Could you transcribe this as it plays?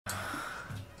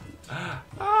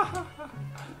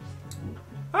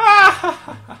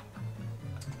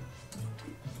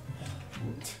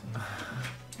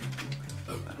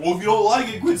Well, if you don't like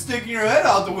it, quit sticking your head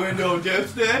out the window,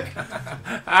 dipstick.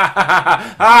 That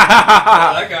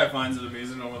guy finds it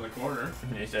amusing over in the corner.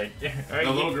 He's like, The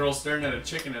little girl staring at a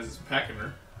chicken as it's pecking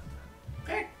her.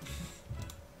 Peck.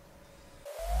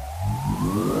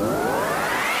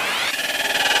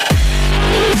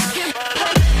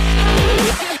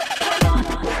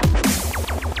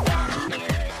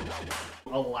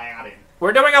 Aladdin.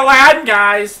 we're doing Aladdin,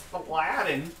 guys.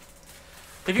 Aladdin?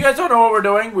 If you guys don't know what we're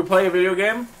doing, we play a video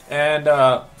game, and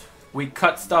we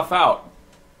cut stuff out.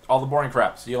 All the boring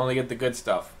crap, so you only get the good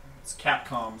stuff. It's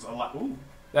Capcom's Aladdin. Ooh.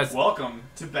 That's Welcome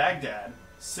to Baghdad,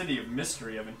 city of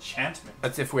mystery, of enchantment.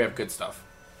 That's if we have good stuff.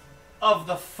 Of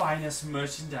the finest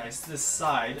merchandise this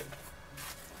side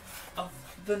of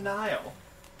the Nile.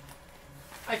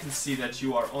 I can see that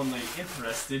you are only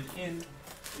interested in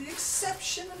the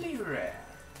exceptionally rare.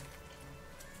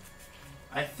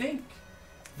 I think,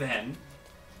 then,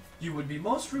 you would be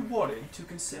most rewarded to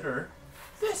consider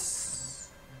this.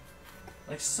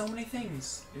 Like so many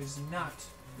things, it is not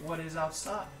what is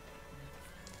outside,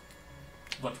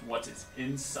 but what is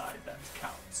inside that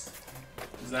counts.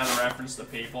 Is that a reference to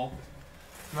people?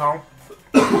 No.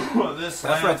 That's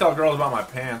That's what I tell girls about my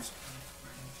pants.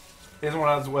 It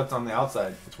isn't what's on the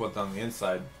outside, it's what's on the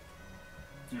inside.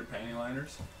 Your panty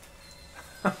liners?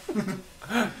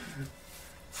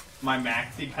 My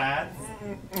maxi pad?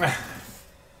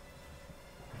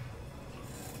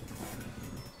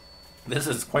 This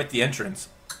is quite the entrance.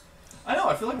 I know,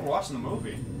 I feel like we're watching the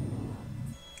movie.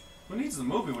 Who needs the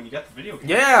movie when you got the video game?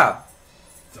 Yeah!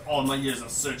 After all my years of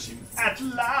searching, at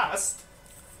last!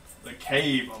 The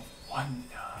Cave of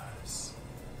Wonders.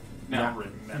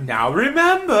 Now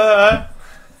remember!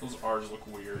 Those R's look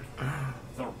weird.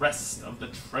 The rest of the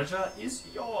treasure is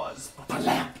yours, but the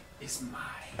lamp is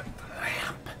mine. The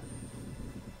lamp.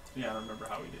 Yeah, I remember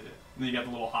how we did it. And then you got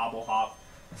the little hobble hop.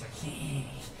 It's like,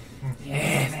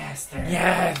 Yes, master.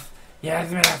 Yes!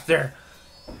 Yes, master!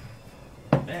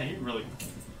 Man, you really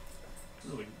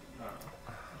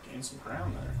gained some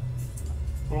ground there.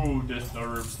 Who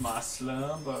disturbs my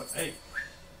slumber? Hey.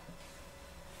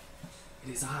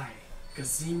 It is I,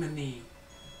 Gazimini,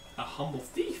 a humble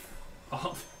thief.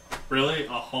 Really?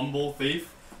 A humble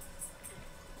thief?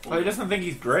 Well, he doesn't think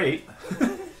he's great.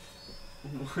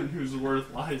 One whose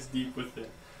worth lies deep within.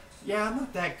 Yeah, I'm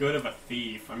not that good of a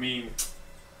thief. I mean...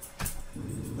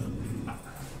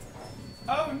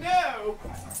 Oh no!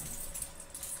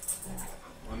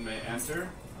 One may enter.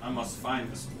 I must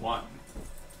find this one.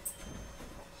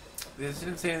 They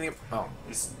didn't say anything. Oh.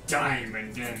 This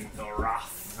diamond in the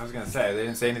rough. I was gonna say, they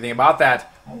didn't say anything about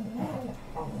that.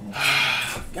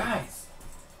 Guys!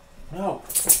 No.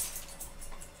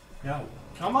 No.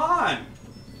 Come on!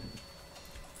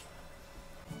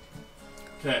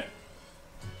 Okay.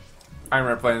 I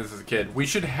remember playing this as a kid. We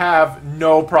should have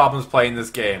no problems playing this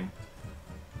game.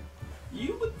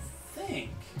 You would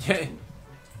think. Yeah.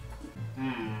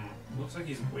 Looks like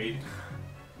he's waiting.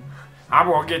 I'm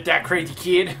gonna get that crazy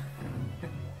kid.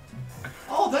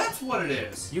 Oh, that's what it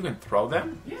is. You can throw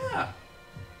them? Yeah.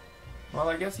 Well,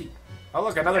 I guess he... Oh,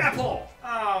 look, another... Apple!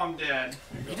 Oh, I'm dead.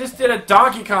 He just did a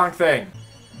Donkey Kong thing.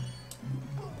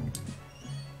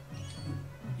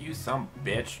 You some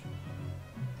bitch.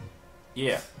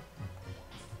 Yeah.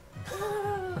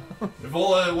 If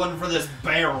only it wasn't for this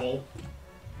barrel.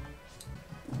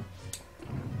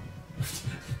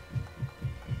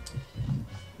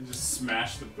 You just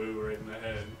smashed the boo right in the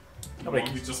head. Nobody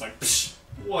He's just like, psh,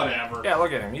 whatever. Yeah,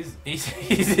 look at him.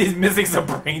 He's missing some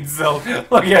brain cells.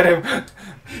 Look at him.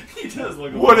 He does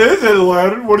look. What is it,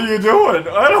 Aladdin? What are you doing?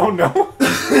 I don't know.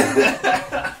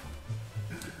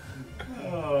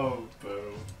 Oh,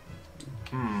 boo.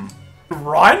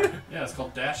 Run? Yeah, it's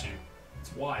called dashing.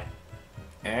 It's Y.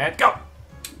 And go.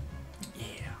 Yeah.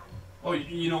 Oh,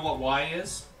 you know what Y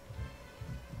is?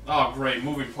 Oh, great.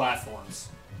 Moving platforms.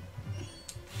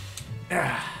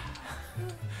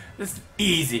 This is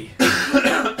easy.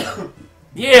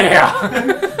 Yeah.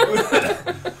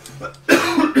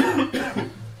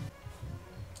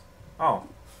 Oh.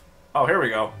 Oh, here we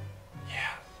go.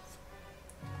 Yeah.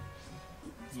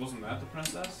 Wasn't that the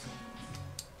princess?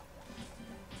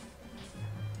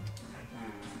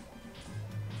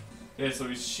 Okay, so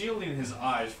he's shielding his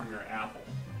eyes from your apple.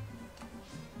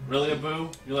 Really,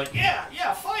 Abu? You're like,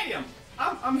 yeah, fight him!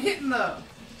 I'm hitting the...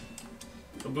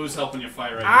 Abu's helping you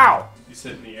fight right now. Ow! He's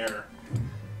hitting the air.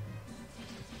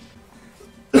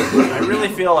 I really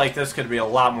feel like this could be a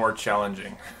lot more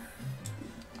challenging.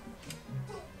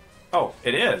 Oh,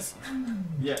 it is.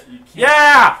 Yeah, you can't...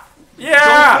 Yeah!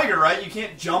 Yeah! Go figure, right? You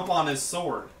can't jump on his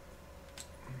sword.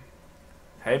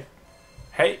 Hey,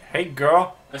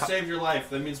 girl. I saved your life.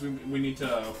 That means we need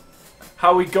to...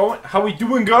 How we going? How we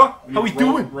doing, girl? How we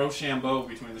doing? Rochambeau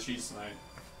between the sheets tonight.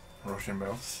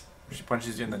 Rochambeau. She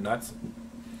punches you in the nuts.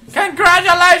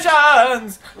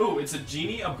 Congratulations! Ooh, it's a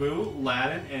Genie, Abu,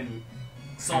 Aladdin, and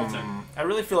Sultan. I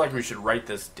really feel like we should write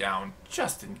this down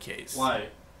just in case. Why?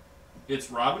 It's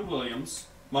Robin Williams,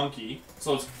 Monkey.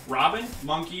 So it's Robin,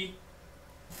 Monkey,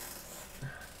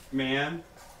 Man,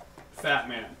 Fat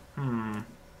Man.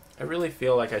 I really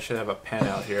feel like I should have a pen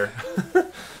out here.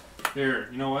 Here,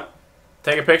 you know what?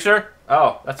 Take a picture?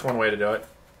 Oh, that's one way to do it.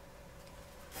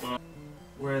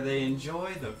 Where they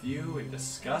enjoy the view and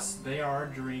discuss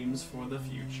their dreams for the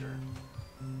future.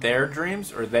 Their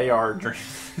dreams or they are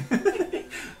dreams?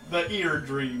 The ear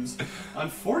dreams.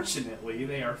 Unfortunately,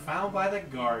 they are found by the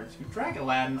guards who drag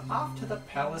Aladdin off to the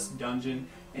palace dungeon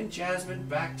and Jasmine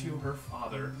back to her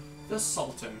father, the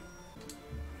Sultan.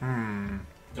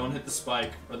 Don't hit the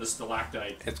spike or the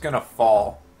stalactite. It's gonna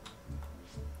fall.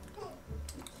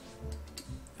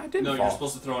 I didn't fall. No, you're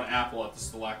supposed to throw an apple at the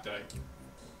stalactite.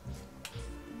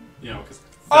 You know, because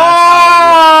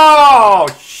Oh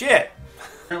shit!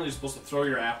 apparently you're supposed to throw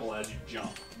your apple as you jump.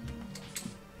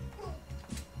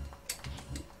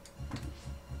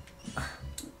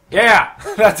 Yeah,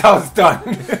 that's how it's done.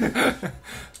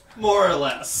 More or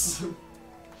less.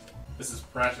 This is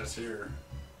precious here.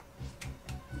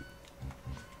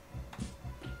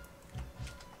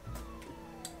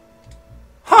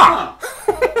 Huh!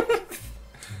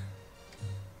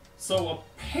 So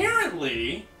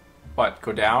apparently... What,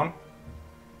 go down?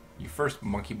 You first,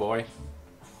 monkey boy.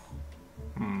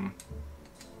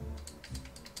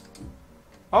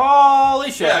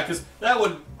 Holy shit! Yeah, because that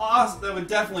would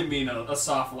definitely mean a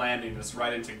soft landing that's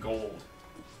right into gold.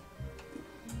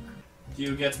 Do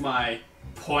you get my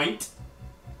point?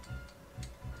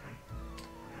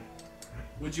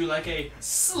 Would you like a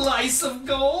slice of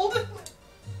gold?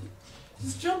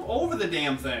 Just jump over the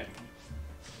damn thing.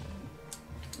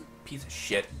 Piece of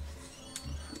shit.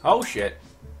 Oh shit.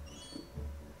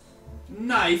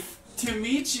 Knife to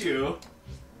meet you.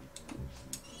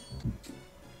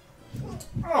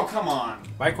 Oh, come on.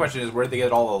 My question is, where'd they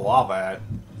get all the lava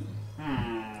at?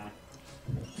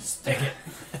 Stick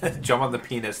it. Jump on the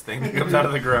penis thing that comes out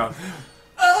of the ground.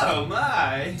 Oh,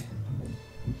 my.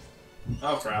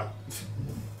 Oh, crap.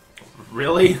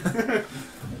 Really?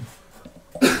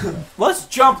 Let's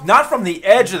jump, not from the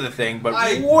edge of the thing, but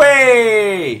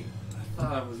way! I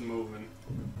thought I was moving.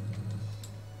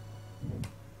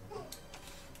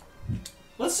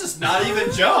 Let's just not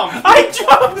even jump. I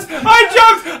jumped!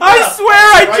 I swear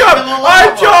I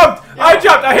jumped! I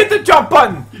jumped! I hit the jump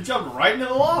button! You jumped right into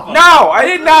the lava. No, I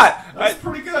did not! That's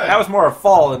pretty good. That was more a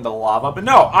fall into the lava, but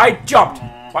no, I jumped!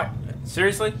 What?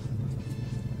 Seriously?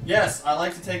 Yes, I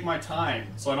like to take my time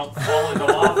so I don't fall into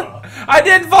lava. I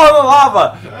didn't fall in the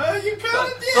lava! You kinda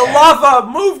did. The lava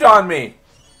moved on me!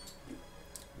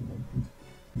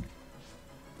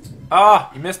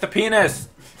 Ah, you missed the penis!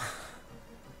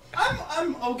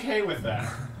 I'm okay with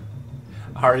that.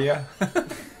 Are you?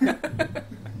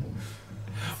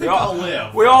 I'll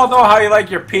live. We all know how you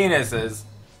like your penises.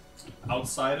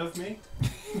 Outside of me?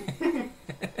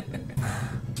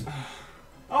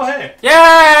 Oh, hey.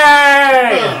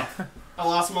 Yay! Ugh. I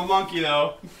lost my monkey,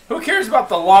 though. Who cares about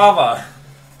the lava?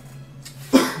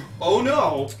 Oh,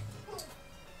 no.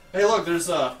 Hey, look, there's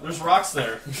rocks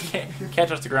there. Can't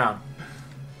touch the ground.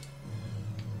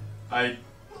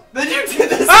 Then you did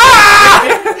this.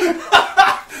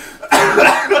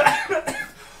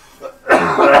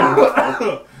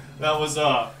 That was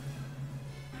well,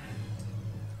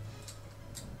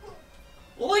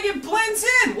 like it blends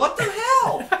in. What the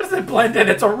hell? How does it blend in?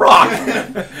 It's a rock.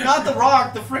 Not the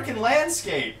rock, the freaking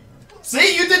landscape.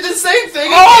 See, you did the same thing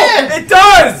again. It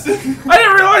does. I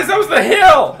didn't realize that was the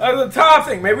hill. That was the top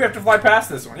thing. Maybe we have to fly past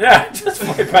this one. Yeah, just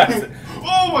fly past it.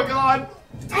 Oh my god.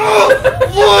 Oh,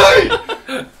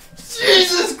 why?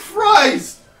 Jesus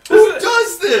Christ! Who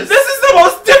does this? This is the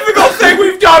most difficult thing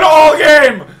we've done all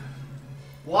game!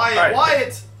 Wyatt, right.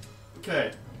 Wyatt!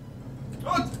 Okay.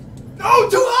 Oh, no,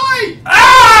 too high!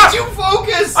 Ah! Did you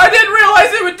focus? I didn't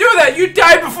realize it would do that! You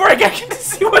died before I get to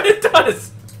see what it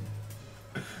does!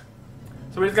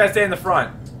 So we just gotta stay in the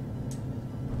front.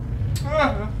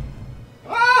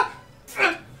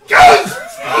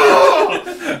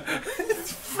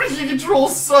 Freaking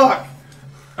controls suck!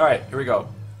 Alright, here we go.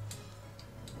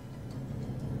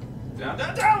 Down,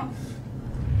 down, down!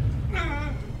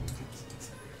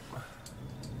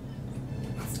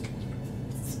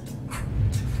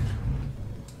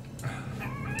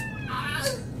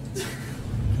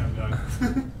 I'm done.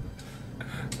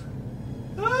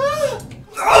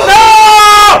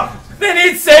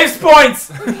 saves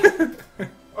points!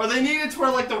 Or they need it to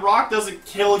where like the rock doesn't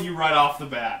kill you right off the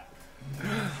bat.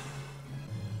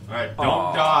 Alright,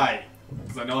 don't die.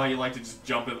 Because I know how you like to just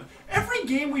jump in. Every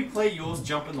game we play, you always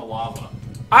jump in the lava.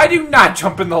 I do not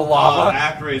jump in the lava.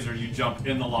 ActRaiser, you jump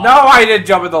in the lava. No, I didn't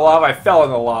jump in the lava. I fell in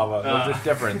the lava. There's a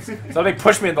difference. Somebody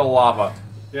pushed me in the lava.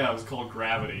 Yeah, it was called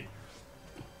gravity.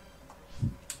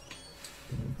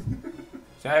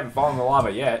 See, I haven't fallen in the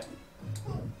lava yet.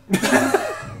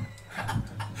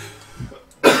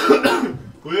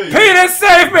 Penis,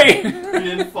 save me! You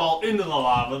didn't fall into the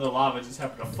lava just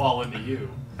happened to fall into you.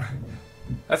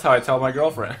 That's how I tell my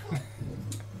girlfriend.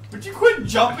 Would you quit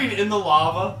jumping in the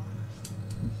lava?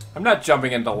 I'm not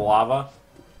jumping into lava.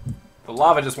 The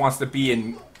lava just wants to be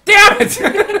in... Damn it!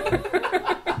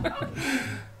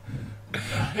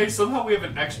 Hey, somehow we have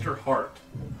an extra heart.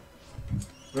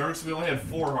 Remember, we only had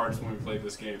 4 hearts when we played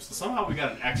this game, so somehow we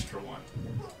got an extra one.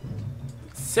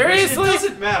 Seriously? Which it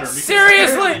doesn't matter, because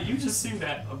seriously? you just seem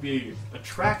to be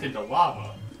attracted to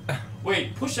lava.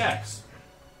 Wait, push X.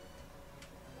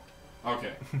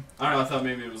 Okay. I don't know, I thought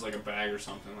maybe it was like a bag or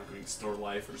something, like we can store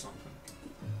life or something.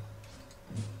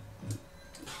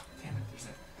 Damn it, there's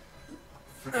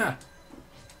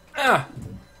that.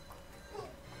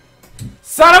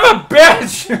 Son of a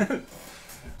bitch!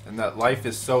 And that life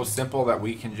is so simple that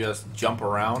we can just jump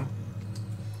around.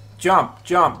 Jump,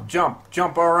 jump, jump,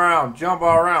 jump around, jump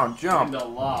around, jump. Into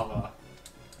lava.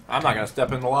 I'm not gonna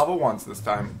step in the lava once this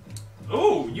time.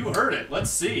 Ooh, you heard it. Let's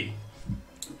see.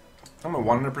 I'm gonna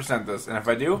 100% this, and if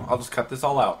I do, I'll just cut this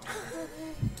all out.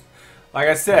 Like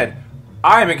I said,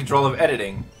 I am in control of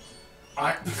editing.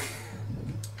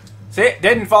 See, it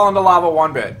didn't fall into lava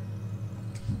one bit.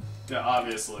 Yeah,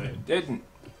 obviously. It didn't.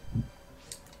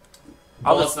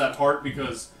 I'll lost that heart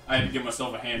because I had to give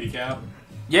myself a handicap.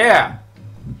 Yeah.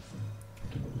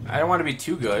 I don't want to be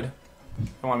too good. I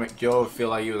don't want to make Joe feel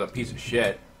like he was a piece of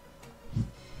shit.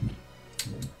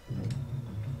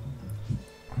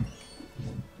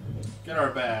 Get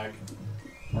our bag.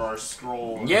 Or our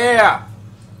scroll. Yeah!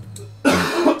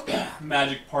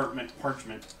 Magic parchment.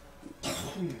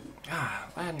 Ah,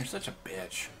 Aladdin, you're such a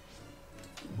bitch.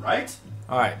 Right?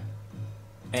 Alright.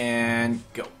 And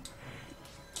go.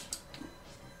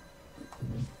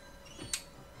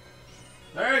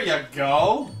 There you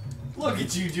go. Look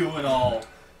at you doing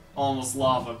almost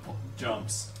lava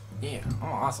jumps. Yeah, oh,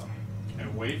 awesome.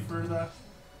 And wait for the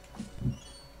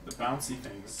bouncy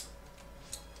things.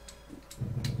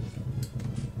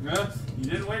 You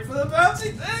didn't wait for the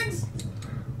bouncy things?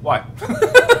 What?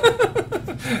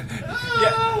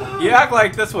 Yeah, you act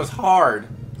like this was hard.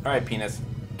 Alright, penis.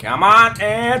 Come on,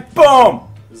 and boom!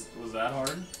 Was that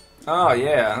hard? Oh,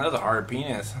 yeah, that was a hard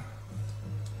penis.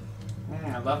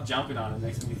 I love jumping on it. It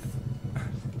makes me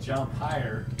jump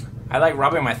higher. I like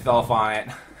rubbing myself on it.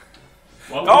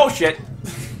 Oh, shit!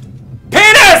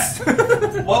 Penis!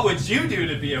 What would you do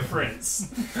to be a prince?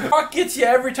 Fuck gets you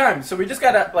every time, so we just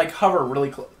gotta, like, hover really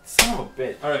close. Son of a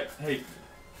bitch. Alright, hey.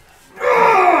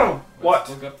 What? Let's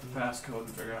look up the passcode and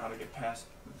figure out how to get past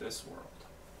this world.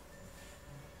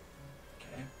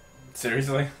 Okay?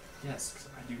 Seriously? Yes, because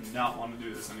I do not want to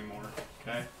do this anymore.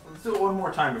 Okay? Let's do it one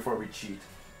more time before we cheat.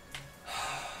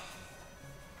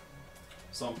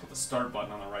 Someone put the start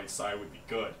button on the right side would be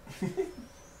good.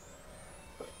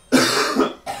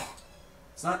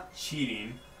 It's not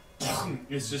cheating.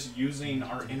 It's just using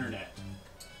our internet.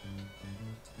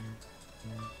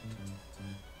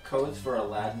 Codes for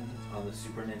Aladdin on the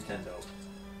Super Nintendo.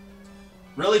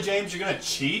 Really, James? You're gonna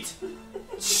cheat?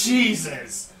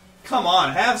 Jesus! Come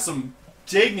on, have some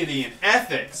dignity and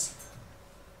ethics.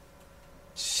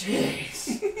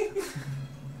 Jeez.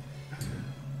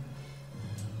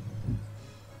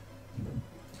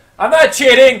 I'm not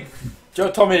cheating!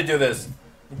 Joe told me to do this.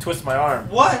 He twisted my arm.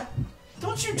 What?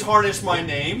 Don't you tarnish my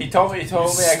name. He told me I couldn't.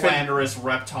 Slanderous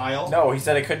reptile. No, he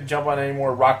said I couldn't jump on any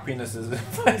more rock penises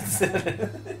if I said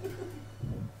it.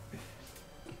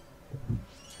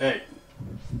 Hey.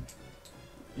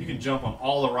 You can jump on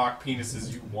all the rock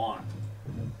penises you want.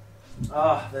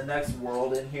 The next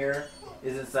world in here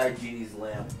is inside Genie's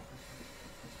lamp.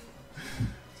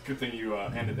 It's a good thing you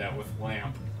ended that with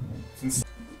lamp.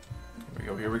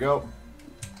 Here we go.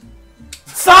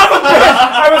 Son of a bitch!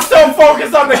 I was so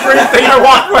focused on the green thing I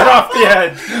walked right off the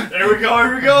edge. There we go,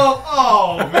 here we go.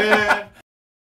 Oh, man.